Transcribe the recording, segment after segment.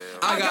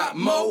I got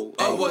more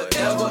of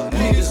whatever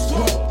niggas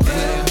want.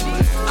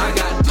 I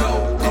got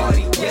dope,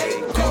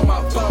 Cartier, call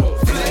my phone.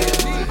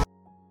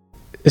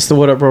 It's the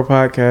What Up Bro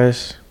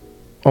podcast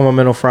on my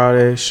Mental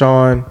Friday.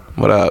 Sean,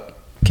 What up?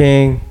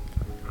 King,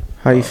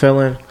 how you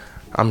feeling?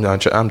 I'm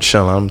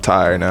chilling. I'm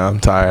tired now. I'm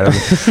tired.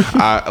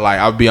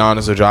 I'll be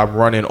honest with you. I'm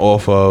running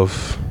off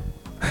of,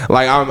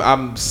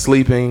 I'm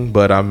sleeping,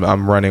 but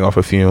I'm running off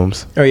of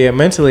fumes. Oh yeah,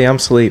 mentally I'm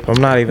asleep.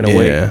 I'm not even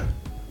awake. Yeah.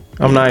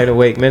 I'm not even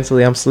awake.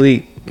 Mentally I'm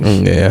asleep.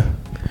 Yeah.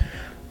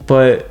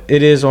 But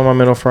it is on my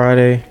Mental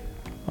Friday.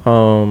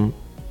 Sean,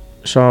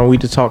 we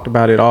just talked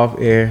about it off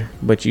air,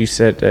 but you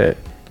said that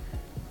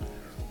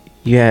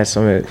you had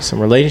some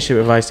relationship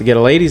advice to get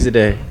the ladies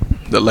today.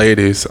 The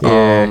ladies.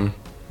 Yeah.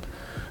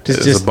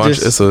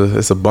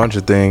 It's a bunch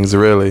of things,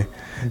 really.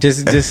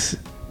 Just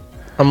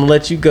I'm gonna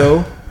let you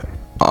go.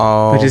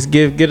 But just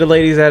give the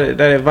ladies that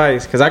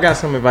advice, because I got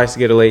some advice to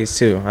give the ladies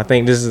too. I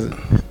think this is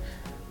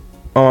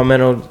on my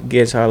mental.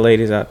 Get to our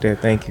ladies out there.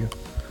 Thank you.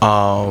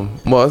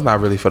 Well, it's not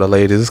really for the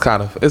ladies. It's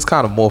kind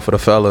of more for the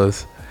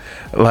fellas.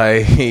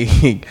 Like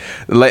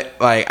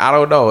I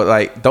don't know.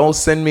 Like, don't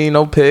send me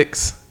no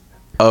pics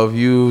of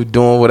you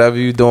doing whatever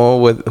you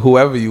doing with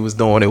whoever you was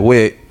doing it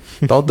with.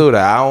 Don't do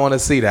that. I don't want to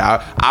see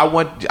that. I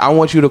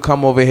want you to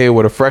come over here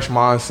with a fresh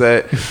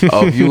mindset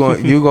of you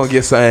gonna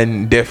get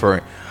something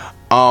different.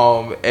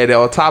 And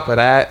on top of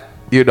that,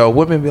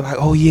 women be like,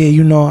 oh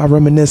yeah, I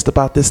reminisced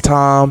about this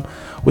time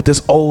with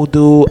this old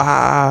dude.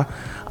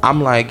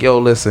 I'm like, yo,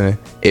 listen,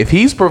 if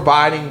he's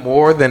providing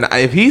more than,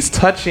 if he's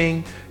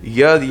touching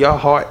your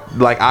heart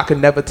like I could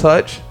never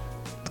touch,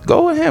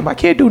 go with him. I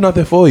can't do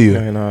nothing for you.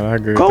 Yeah, no, I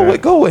agree.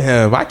 Go with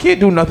him. I can't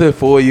do nothing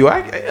for you.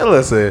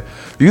 Listen.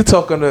 You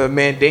talking to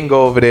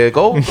Mandingo over there?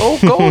 Go.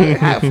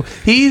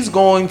 He's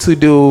going to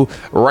do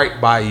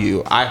right by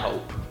you. I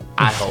hope.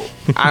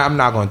 I'm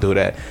not going to do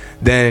that.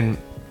 Then,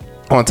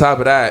 on top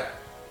of that,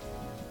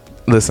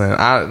 listen.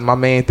 My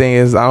main thing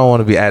is I don't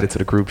want to be added to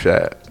the group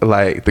chat.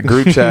 Like, the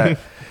group chat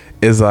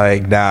is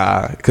like,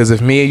 nah. Because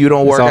if me and you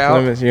don't work out,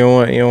 limits. You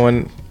don't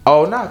want.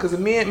 Oh nah, because if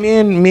me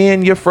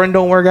and your friend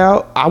don't work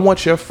out, I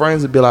want your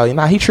friends to be like,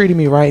 nah, he treated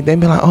me right. They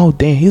be like, oh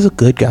damn, he's a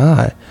good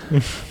guy.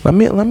 let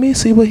me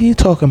see what he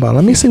talking about.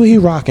 Let me see what he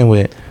rocking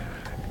with.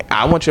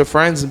 I want your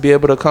friends to be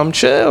able to come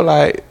chill.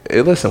 Like,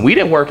 hey, listen, we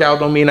didn't work out,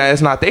 don't mean that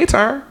it's not their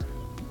turn.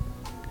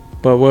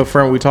 But what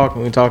friend we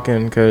talking? We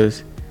talking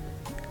because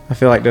I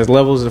feel like there's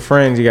levels of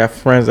friends. You got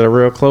friends that are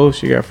real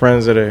close. You got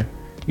friends that are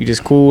you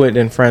just cool with.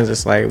 Then friends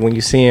that's like when you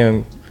see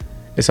them,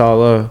 it's all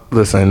love.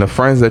 Listen, the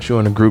friends that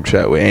you're in a group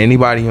chat with,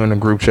 anybody you're in a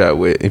group chat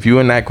with, if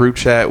you're in that group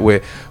chat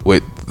with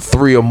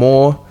 3 or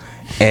more,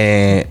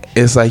 and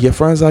it's like your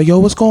friends are, yo,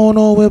 what's going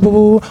on with blah,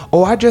 blah, blah?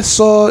 Oh, I just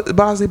saw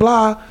blah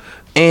blah,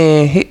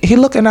 and he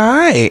looking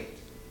alright.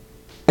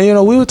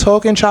 And we were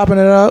talking, chopping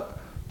it up.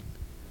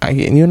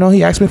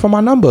 He asked me for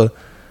my number.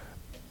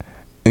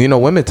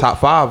 And women top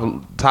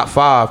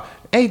five.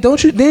 Hey,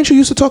 didn't you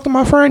used to talk to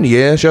my friend?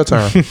 Yeah, it's your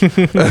turn.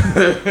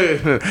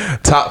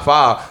 Top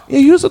 5. Yeah,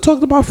 you used to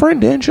talk to my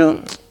friend, didn't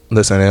you?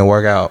 Listen, it didn't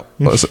work out.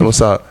 What's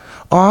up?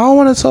 Oh, I don't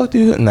want to talk to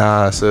you.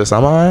 Nah, sis,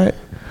 I'm all right.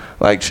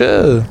 Like,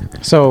 chill.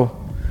 So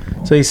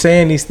he's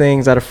saying these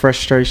things out of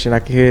frustration. I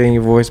can hear it in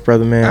your voice,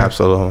 brother, man.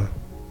 Absolutely.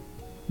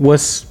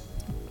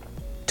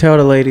 Tell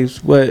the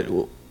ladies what,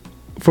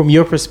 from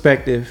your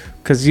perspective,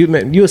 because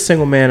you a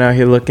single man out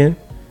here looking.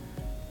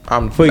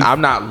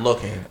 I'm not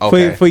looking.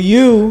 Okay. For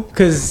you,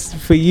 because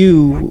for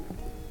you,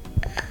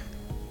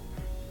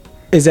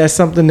 is that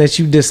something that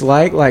you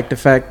dislike? Like the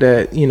fact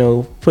that,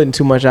 putting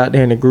too much out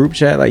there in the group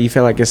chat, like you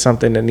feel like it's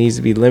something that needs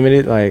to be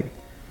limited? Like,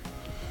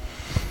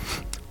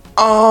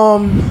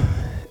 nah,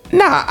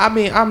 I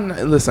mean,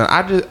 listen,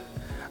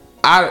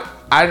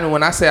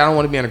 when I say I don't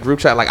want to be in a group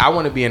chat, like I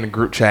want to be in a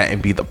group chat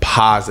and be the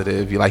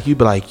positive. You'd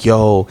be like,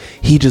 yo,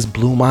 he just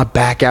blew my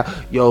back out.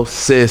 Yo,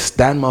 sis,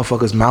 that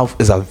motherfucker's mouth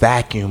is a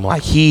vacuum.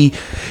 Like, he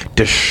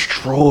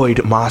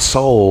destroyed my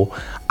soul.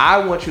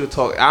 I want you to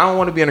talk. I don't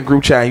want to be in a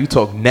group chat and you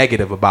talk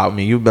negative about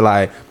me. You'd be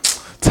like,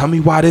 tell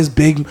me why this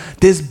big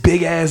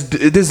ass,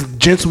 this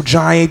gentle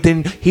giant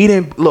thing, he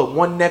didn't look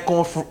one hand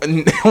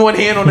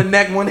on the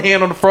neck, one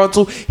hand on the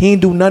frontal. He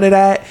ain't do none of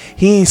that.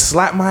 He ain't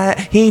slap my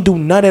ass. He ain't do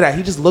none of that.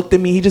 He just looked at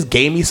me. He just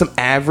gave me some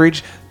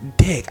average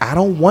dick. I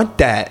don't want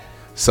that.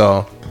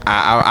 So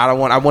I don't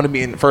want. I want to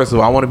be in. First of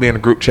all, I want to be in a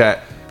group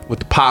chat with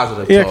the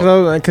positive.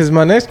 Yeah, because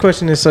my next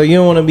question is, so you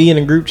don't want to be in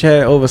a group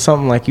chat over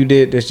something like you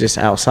did that's just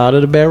outside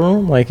of the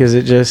bedroom? Like, is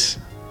it just?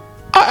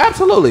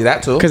 Absolutely,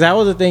 that too. Because that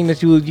was the thing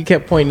that you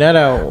kept pointing that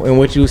out in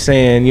what you were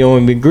saying. You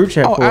don't be group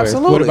chat for.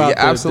 Absolutely. What about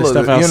absolutely.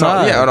 the stuff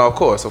outside? No, of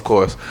course.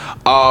 But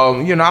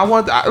I'm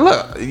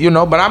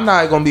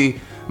not gonna be.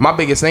 My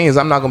biggest thing is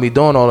I'm not gonna be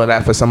doing all of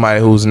that for somebody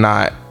who's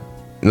not.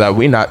 Like,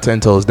 we not 10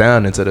 toes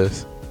down into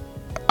this.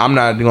 I'm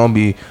not gonna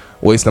be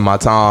wasting my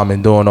time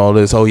and doing all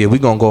this. Oh yeah, we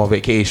gonna go on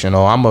vacation,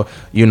 or I'm a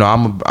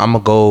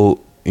go.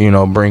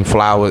 Bring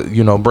flowers,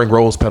 bring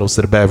rose petals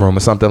to the bedroom or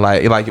something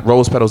like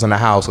rose petals in the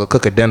house, or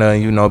cook a dinner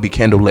and, be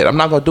candlelit. I'm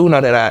not going to do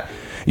none of that.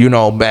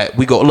 But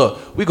we go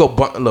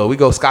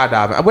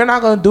skydiving. We're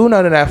not going to do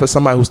none of that for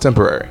somebody who's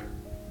temporary.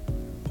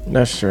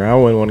 That's true. I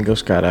wouldn't want to go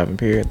skydiving,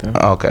 period,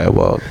 though. Okay,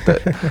 well,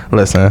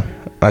 listen,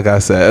 like I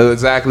said,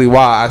 exactly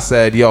why I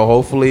said, yo,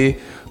 hopefully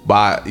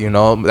by, you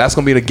know, that's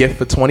going to be the gift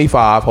for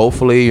 25.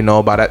 Hopefully, you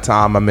know, by that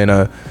time I'm in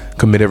a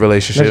committed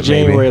relationship. That's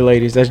January, maybe.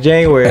 ladies. That's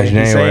January. That's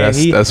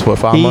January. That's what,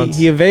 5 months?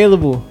 He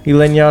available. He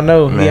letting y'all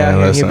know. Man, he out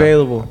here. listen, He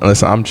available.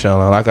 Listen, I'm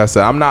chilling. Like I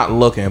said, I'm not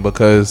looking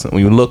because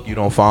when you look, you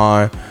don't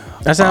find.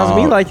 That sounds to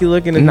me like you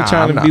looking at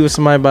trying to be with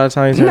somebody by the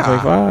time you turn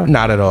 25.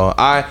 Not at all.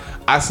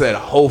 I said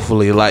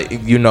hopefully, like,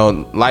 you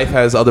know, life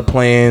has other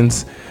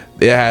plans.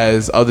 It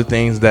has other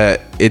things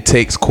that it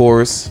takes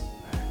course.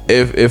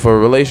 If a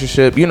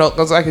relationship, you know,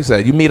 because like I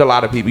said, you meet a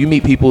lot of people. You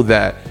meet people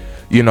that,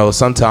 you know,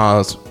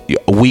 sometimes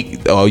a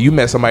week, or you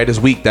met somebody this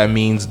week that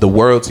means the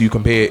world to you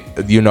compared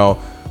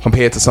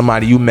to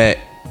somebody you met,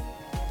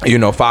 you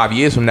know, 5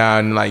 years from now,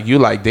 and like you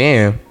like,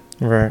 damn,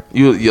 right?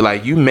 You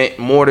like, you meant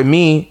more to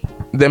me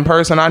than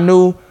person I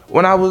knew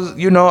when I was,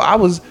 you know, I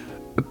was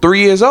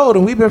 3 years old,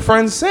 and we've been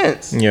friends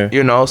since. Yeah,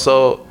 you know,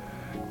 so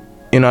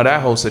you know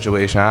that whole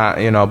situation.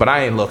 But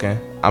I ain't looking.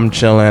 I'm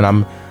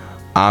chilling.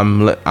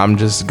 I'm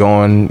just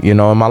going, you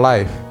know, in my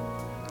life.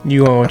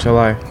 You going with your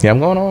life? Yeah, I'm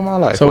going on with my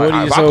life. So like, what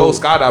do you? If I go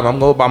skydiving, I'm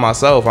going by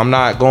myself. I'm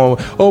not going.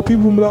 Oh,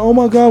 people be like, oh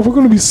my God, we're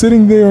gonna be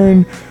sitting there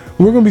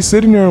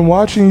and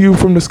watching you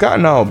from the sky.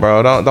 No,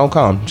 bro, don't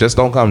come. Just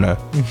don't come there.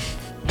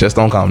 Just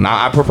don't come.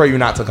 Now, I prefer you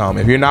not to come.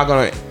 If you're not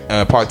gonna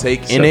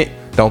partake in it,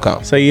 don't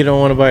come. So you don't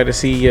want nobody to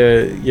see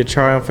your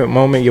triumphant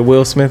moment, your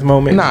Will Smith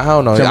moment? Nah,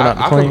 hell no.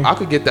 I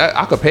could get that.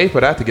 I could pay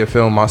for that to get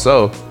filmed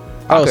myself.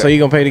 So you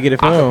gonna pay to get it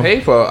filmed?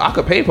 I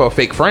could pay for a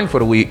fake friend for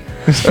the week.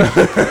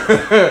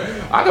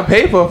 I could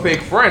pay for a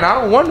fake friend.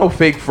 I don't want no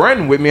fake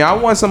friend with me. I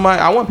want somebody.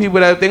 I want people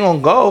that they gonna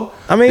go.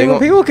 I mean,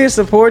 people can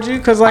support you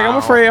because, like, I'm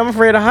afraid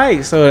of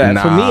heights. So that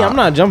for me, I'm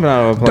not jumping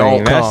out of a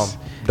plane.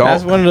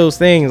 That's one of those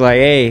things. Like,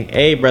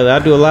 hey, brother, I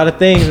do a lot of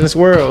things in this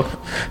world,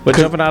 but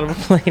jumping out of a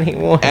plane ain't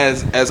one.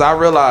 As I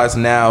realize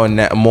now, and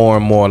that more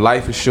and more,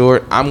 life is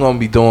short. I'm gonna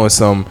be doing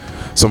some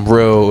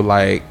real,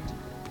 like.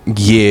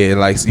 Yeah,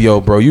 like,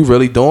 yo, bro, you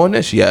really doing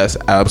this? Yes.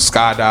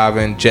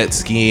 Skydiving, jet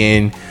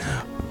skiing,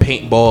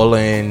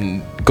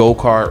 paintballing,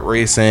 go-kart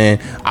racing.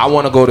 I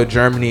want to go to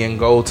Germany and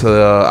go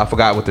to, I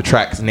forgot what the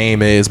track's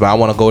name is, but I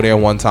want to go there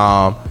one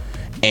time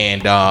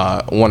and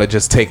want to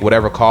just take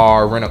whatever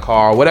car, rent a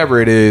car,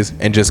 whatever it is,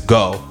 and just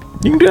go.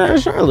 You can do that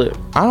in Charlotte.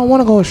 I don't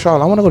want to go to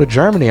Charlotte. I want to go to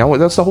Germany.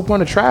 That's the whole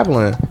point of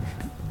traveling.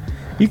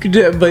 You can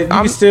do it, but you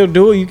can still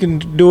do it. You can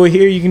do it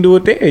here. You can do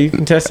it there. You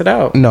can test it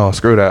out. No,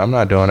 screw that. I'm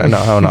not doing that. No,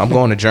 hell no. I'm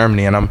going to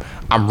Germany, and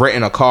I'm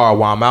renting a car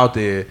while I'm out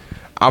there.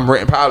 I'm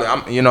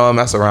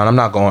mess around. I'm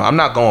not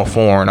going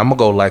foreign. I'm gonna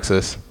go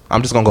Lexus.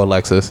 I'm just gonna go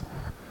Lexus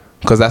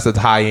because that's a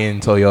high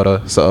end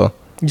Toyota. So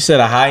you said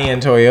a high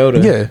end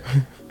Toyota. Yeah,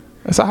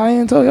 it's a high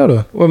end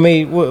Toyota.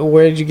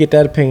 Where did you get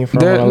that opinion from?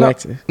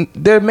 Lexus?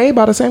 They're made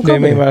by the same company.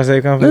 They're made by the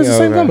same company. It's the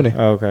same company.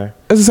 Oh, okay.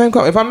 It's the same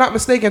company. If I'm not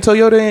mistaken,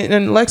 Toyota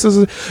and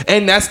Lexus,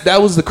 and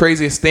that was the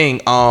craziest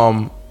thing.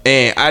 And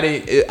I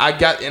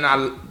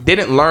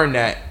didn't learn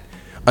that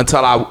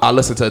until I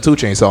listened to a 2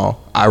 Chainz song.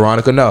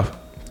 Ironic enough.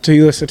 So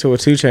you listened to a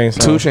 2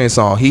 Chainz song? 2 Chainz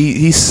song.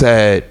 He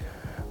said,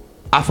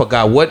 I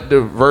forgot what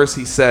the verse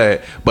he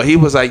said, but he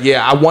was like,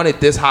 yeah, I wanted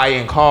this high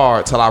end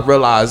car till I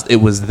realized it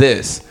was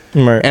this.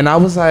 Right. And I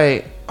was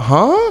like,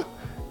 huh?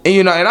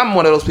 And and I'm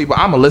one of those people,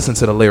 I'm gonna listen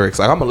to the lyrics,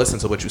 like I'm gonna listen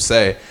to what you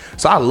say.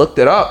 So I looked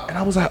it up and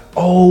I was like,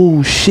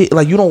 oh shit,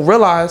 like you don't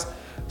realize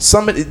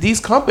some of these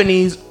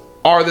companies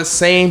are the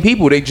same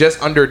people, they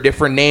just under a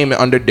different name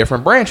and under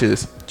different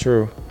branches.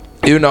 True.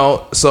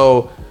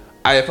 So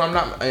if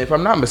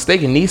I'm not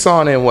mistaken,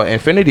 Nissan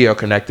and Infiniti are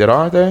connected,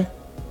 aren't they?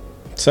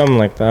 Something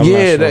like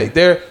that.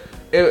 They're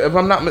if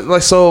I'm not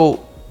like,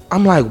 so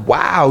I'm like,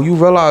 wow, you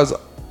realize,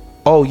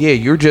 oh yeah,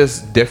 you're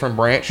just different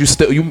branch. You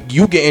still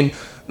you getting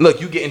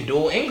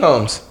dual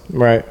incomes.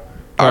 Right.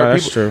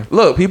 That's true.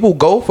 Look, people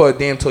go for a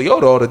damn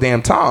Toyota all the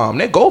damn time.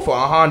 They go for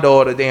a Honda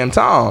all the damn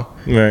time.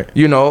 Right.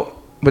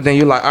 But then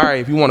you're like, all right,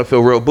 if you want to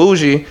feel real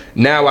bougie,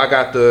 now I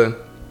got the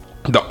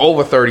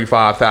over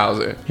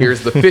 35,000.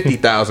 Here's the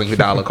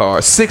 $50,000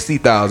 car,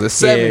 60,000,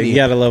 70. Yeah, you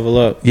gotta level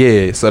up.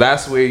 Yeah, so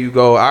that's where you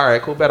go. All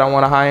right, cool. Bet I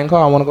want a high end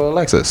car. I want to go to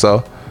Lexus.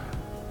 So.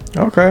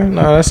 Okay,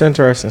 no, that's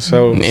interesting.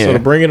 So to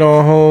bring it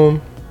on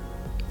home,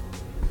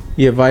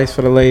 your advice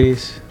for the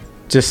ladies.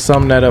 Just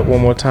sum that up one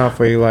more time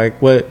for you.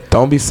 Like, what?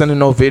 Don't be sending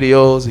no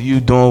videos of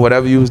you doing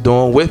whatever you was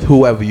doing with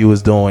whoever you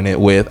was doing it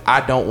with. I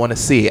don't want to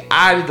see it.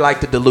 I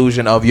like the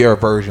delusion of your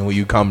version when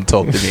you come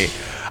talk to me.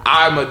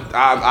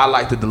 I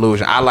like the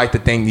delusion. I like to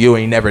think you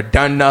ain't never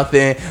done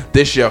nothing.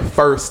 This your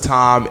first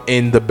time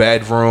in the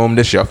bedroom.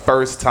 This your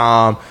first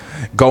time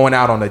going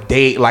out on a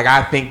date. Like,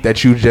 I think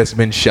that you just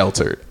been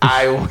sheltered.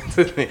 I want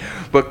to think,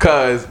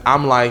 because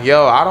I'm like,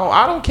 yo,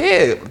 I don't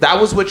care.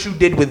 That was what you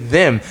did with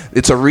them.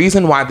 It's a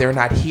reason why they're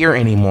not here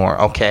anymore.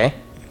 Okay,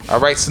 all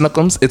right,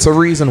 Snookums. It's a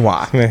reason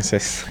why.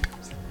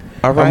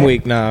 All right. I'm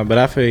weak, but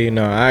I feel you.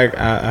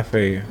 I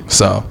feel you.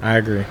 So I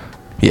agree.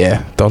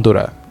 Yeah, don't do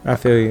that. I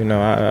feel you.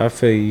 I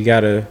feel you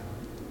gotta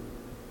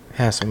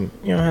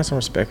have some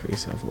respect for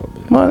yourself a little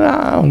bit. Well,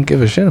 I don't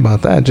give a shit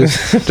about that.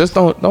 Just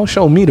don't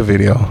show me the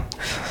video.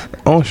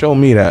 Don't show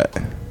me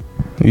that.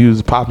 You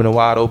was popping it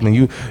wide open.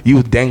 You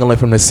was dangling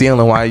from the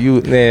ceiling while you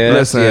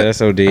listen.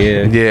 That's OD.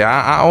 Yeah,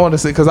 I want to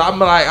say, because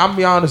I'm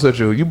be honest with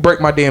you. You break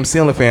my damn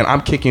ceiling fan,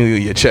 I'm kicking you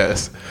in your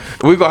chest.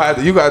 You got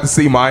to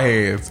see my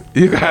hands.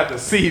 You got to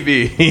see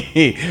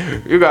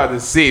me. You got to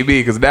see me,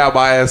 because now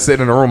my ass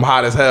sitting in the room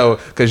hot as hell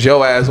because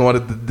your ass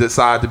wanted to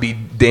decide to be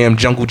damn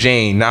Jungle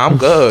Jane. Now I'm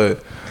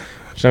good.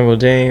 Jungle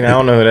Jane. I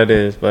don't know who that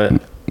is, but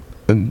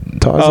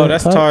Tarzan. Oh,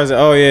 that's Tarzan.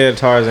 Oh yeah,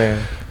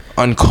 Tarzan.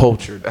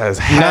 Uncultured as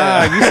hell.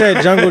 Nah, you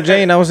said Jungle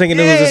Jane. I was thinking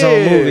it was its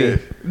own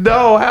movie.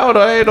 No, hell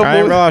no, ain't no I movie.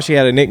 ain't realize she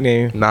had a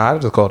nickname. Nah, I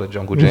just called her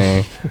Jungle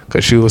Jane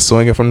because she was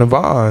swinging from the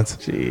vines.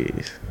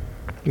 Jeez.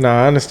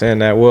 Nah, I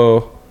understand that.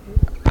 Well,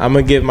 I'm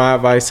gonna give my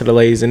advice to the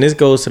ladies, and this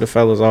goes to the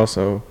fellas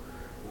also.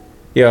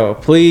 Yo,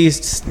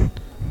 please,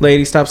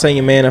 ladies, stop saying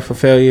your man up for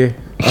failure.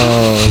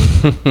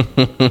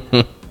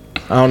 I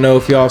don't know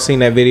if y'all seen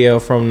that video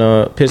from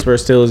the Pittsburgh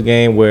Steelers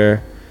game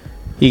where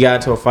he got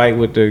into a fight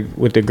with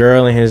the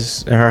girl and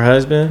her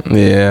husband.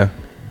 Yeah.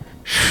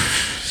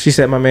 She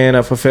set my man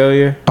up for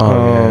failure.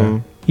 Yeah.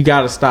 You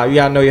gotta stop. You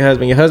gotta know your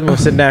husband. Your husband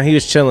was sitting down. He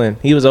was chilling.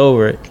 He was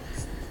over it.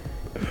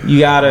 You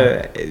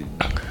gotta.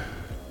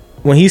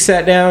 When he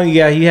sat down, he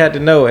had to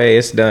know, hey,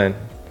 it's done.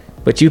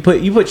 But you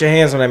put your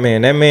hands on that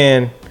man. That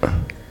man.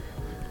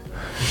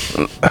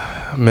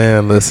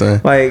 Man,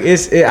 listen. Like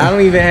I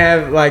don't even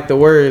have like the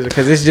words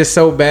because it's just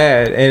so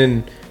bad,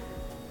 and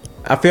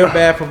I feel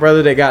bad for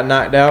brother that got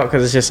knocked out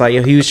because it's just like,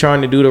 yo, he was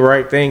trying to do the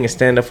right thing and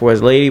stand up for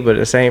his lady, but at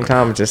the same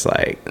time, it's just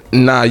like,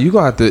 nah, you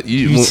got to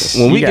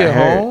when we get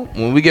home.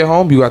 When we get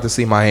home, you got to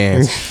see my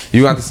hands.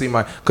 You got to see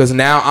because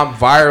now I'm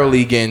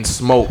virally getting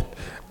smoked.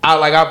 I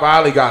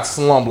virally got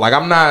slumped. Like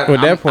I'm not. Well,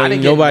 at that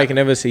point, nobody can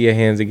ever see your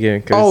hands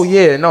again. Oh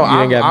yeah, no,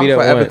 I'm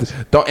forever.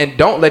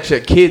 Don't let your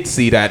kids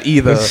see that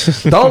either.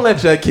 Don't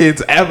let your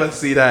kids ever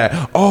see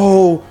that.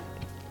 Oh,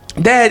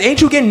 Dad,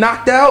 ain't you getting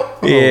knocked out?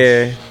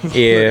 Yeah,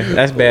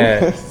 that's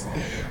bad.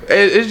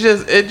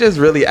 It just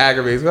really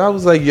aggravates me. I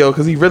was like, yo,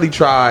 because he really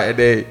tried, and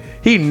then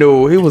he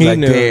knew. He was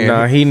damn.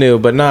 Nah, he knew.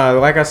 But nah,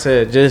 like I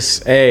said,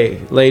 just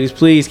hey, ladies,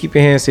 please keep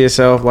your hands to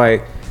yourself.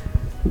 Like.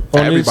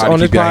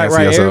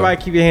 Everybody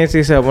keep your hands to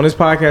yourself. On this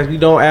podcast, we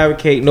don't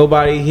advocate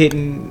nobody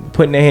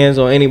putting their hands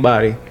on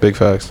anybody. Big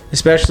facts.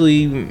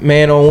 Especially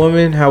man on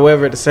woman.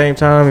 However, at the same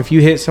time, if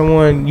you hit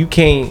someone, you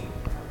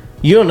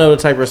don't know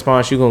the type of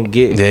response you're gonna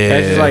get. Yeah.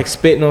 That's just like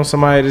spitting on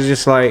somebody. It's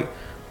just like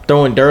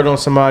throwing dirt on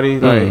somebody.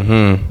 Like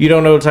you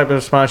don't know the type of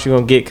response you're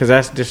gonna get because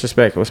that's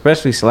disrespectful.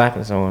 Especially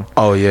slapping someone.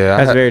 Oh yeah,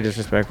 that's very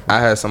disrespectful. I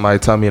had somebody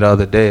tell me the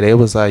other day. They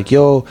was like,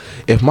 yo,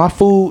 if my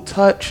food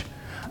touch.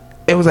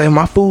 It was like, if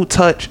my food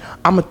touch,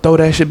 I'm gonna throw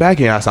that shit back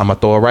in. I said, I'm gonna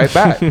throw it right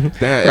back.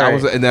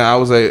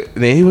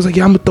 Then he was like,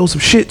 yeah, I'm gonna throw some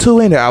shit too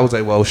in there. I was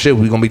like, well, shit,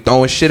 we gonna be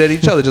throwing shit at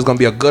each other. Just gonna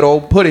be a good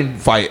old pudding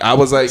fight. I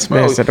was like,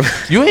 bro,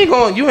 you ain't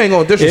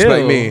gonna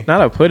disrespect me.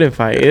 Not a pudding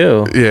fight.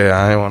 Ew. Yeah,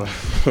 I ain't wanna.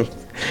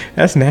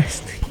 That's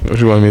nasty. What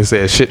you want me to say?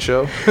 A shit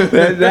show?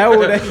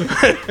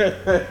 That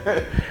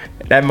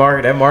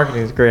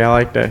marketing is great. I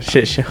like that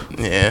shit show.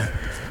 Yeah.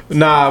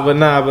 Nah, but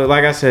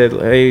like I said,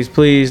 ladies,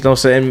 please don't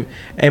say.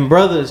 And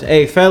brothers,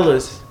 hey,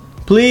 fellas,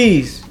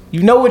 please,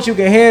 you know what you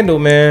can handle,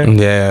 man.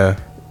 Yeah.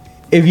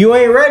 If you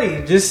ain't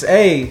ready, just,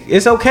 hey,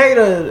 it's okay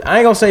to, I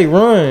ain't gonna say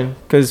run,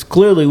 because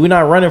clearly we're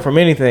not running from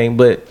anything,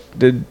 but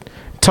to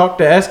talk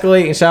to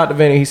escalate and shout to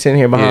Vinny, he's sitting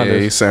here behind us.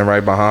 Yeah, he's sitting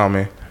right behind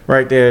me.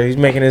 Right there. He's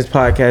making his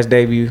podcast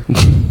debut.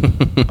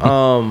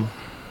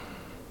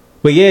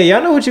 But yeah,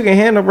 y'all know what you can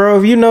handle, bro.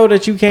 If you know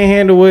that you can't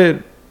handle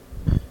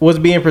what's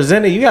being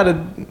presented, you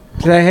gotta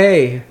say,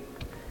 hey,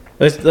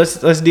 let's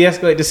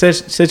de-escalate the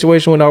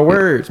situation with our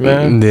words,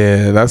 man.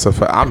 Yeah, that's a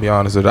fact. I'll be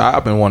honest with you.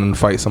 I've been wanting to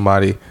fight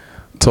somebody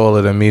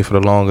taller than me for the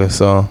longest,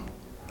 so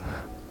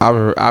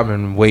I've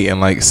been waiting,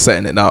 like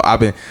setting it up. I've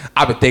been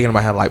thinking in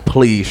my head, like,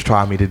 please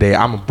try me today.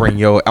 I'm gonna bring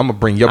your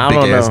big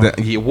ass down.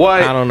 Yeah,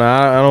 what? I don't know.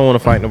 I don't want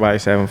to fight nobody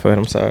 7 foot.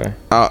 I'm sorry.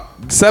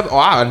 7. Oh,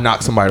 I'll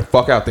knock somebody the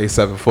fuck out. They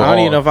 7 foot. I don't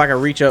even know if I can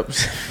reach up.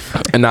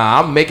 Nah,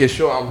 I'm making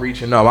sure I'm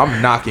reaching up.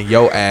 I'm knocking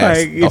your ass.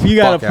 Like, if you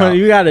gotta punch,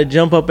 you gotta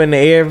jump up in the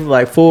air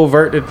like full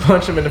vert to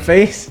punch him in the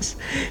face.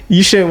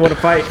 You shouldn't want to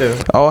fight them.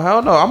 Oh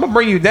hell no! I'm gonna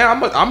bring you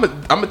down. I'm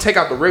gonna take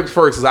out the ribs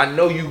first, cause I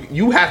know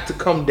you have to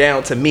come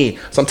down to me.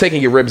 So I'm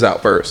taking your ribs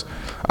out first.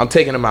 I'm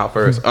taking them out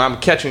first. I'm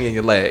catching you in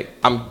your leg.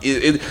 I'm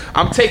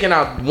taking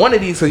out one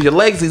of these, because your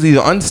legs is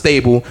either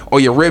unstable or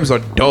your ribs are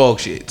dog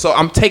shit. So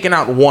I'm taking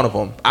out one of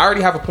them. I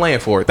already have a plan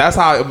for it. That's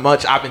how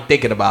much I've been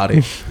thinking about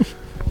it.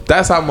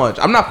 That's how much.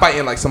 I'm not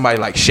fighting like somebody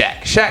like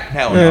Shaq.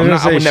 Hell no.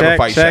 I would never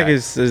fight Shaq.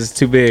 Shaq is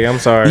too big. I'm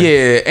sorry.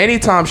 Yeah,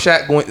 anytime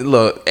Shaq was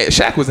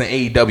in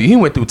AEW. He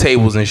went through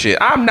tables and shit.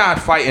 I'm not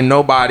fighting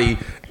nobody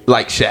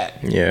like Shaq.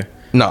 Yeah.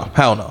 No,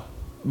 hell no.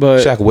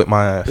 But Shaq whipped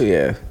my ass.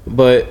 Yeah,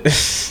 but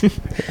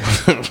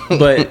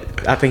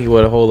I think he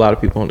would a whole lot of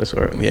people in this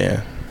world.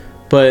 Yeah.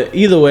 But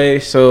either way,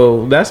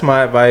 so that's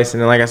my advice. And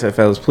then, like I said,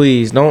 fellas,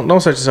 please don't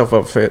set yourself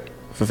up for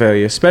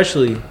failure,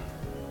 especially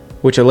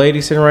with your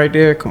lady sitting right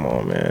there. Come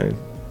on, man.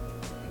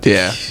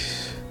 Yeah.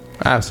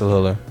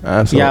 Absolutely.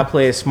 You gotta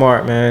play it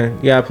smart, man.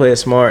 You gotta play it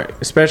smart,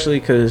 especially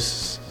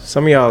because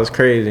some of y'all is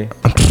crazy.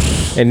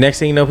 And next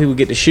thing you know, people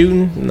get to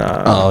shooting.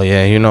 Nah. Oh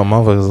yeah, you know,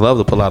 motherfuckers love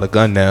to pull out a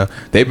gun now.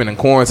 They've been in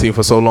quarantine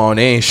for so long.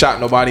 They ain't shot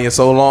nobody in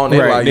so long. They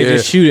like, they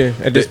just shooting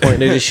at this point.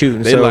 They just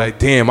shooting. They like,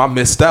 damn, I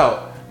missed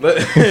out.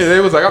 They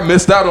was like, I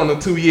missed out on the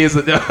 2 years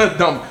of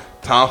dumb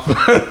Tom.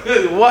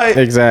 What?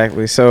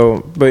 Exactly.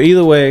 So, but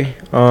either way,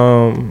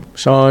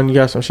 Sean, you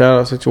got some shout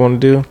outs that you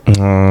want to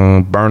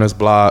do? Burner's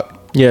Block.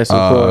 Yes,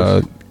 of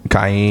course.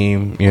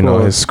 Kaim, you know,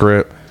 his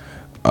script.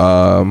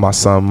 My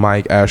son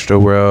Mike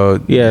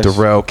Astroworld. Yes.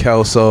 Darrell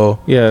Kelso.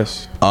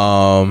 Yes.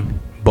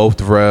 Both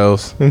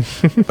Darrells.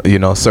 You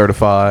know,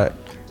 certified.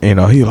 You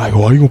know, he like,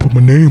 why you gonna put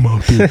my name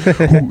out there?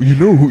 You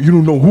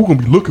don't know who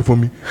gonna be looking for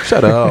me.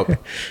 Shut up.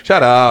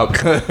 Shut up.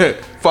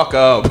 Fuck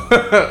up.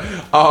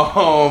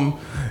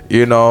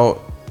 You know,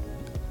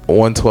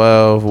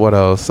 112. What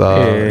else?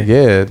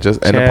 Yeah,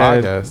 just in the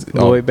podcast.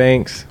 Lloyd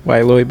Banks,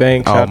 White Lloyd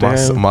Banks.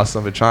 My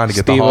son been trying to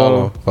get the Steve-O,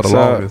 Harlem for the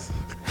longest.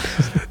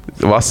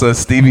 My son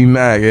Stevie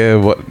Mac. Yeah,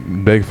 what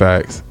big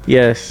facts.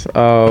 Yes.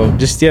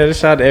 Just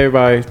shout out to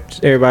everybody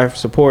for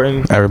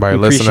supporting. Everybody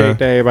listening. Appreciate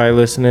that. Everybody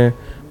listening.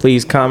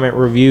 Please comment,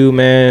 review,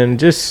 man.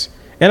 Just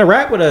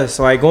interact with us.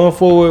 Like going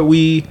forward,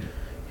 we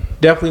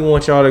definitely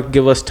want y'all to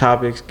give us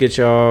topics. Get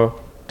y'all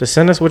to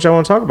send us what y'all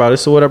want to talk about.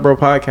 It's the What Up Bro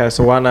podcast.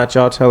 So why not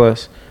y'all tell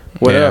us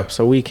what up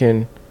so we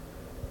can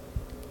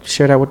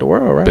share that with the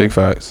world, right? Big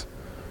facts.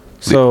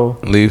 So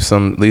leave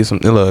some.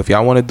 Look, if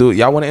y'all want to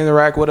y'all want to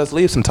interact with us,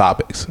 leave some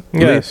topics.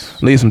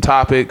 Yes. Leave some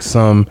topics.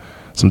 Some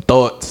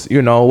thoughts.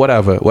 You know,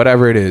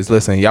 whatever it is.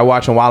 Listen, y'all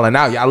watching Wildin'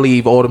 Out. Y'all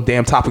leave all them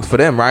damn topics for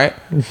them, right?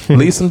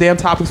 Leave some damn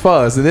topics for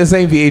us. And this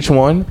ain't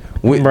VH1.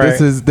 Right.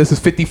 This is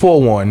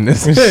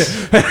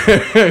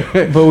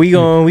 54-1. But we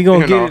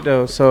gonna get it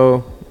though.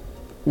 So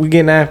we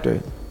getting after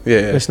it.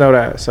 Yeah. Let's know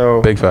that.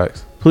 So big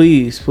facts.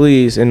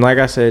 Please, and like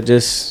I said,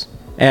 just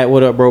at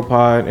What Up Bro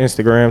Pod,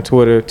 Instagram,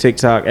 Twitter,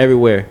 TikTok,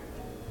 everywhere.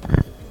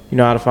 You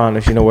know how to find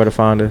us. You know where to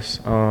find us.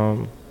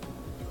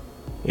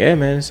 Yeah,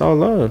 man, it's all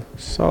love.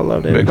 It's all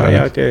love to everybody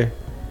out there.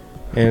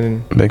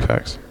 And big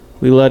facts.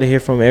 We love to hear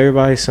from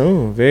everybody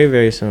soon, very,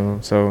 very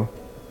soon. So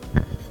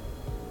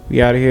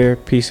we out of here.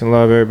 Peace and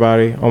love,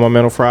 everybody. On my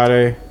Mental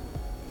Friday,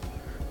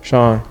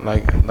 Sean.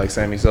 Like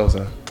Sammy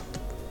Sosa.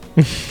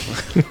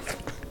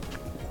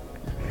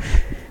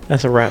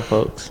 That's a wrap,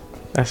 folks.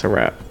 That's a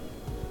wrap.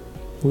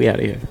 We out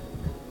of here.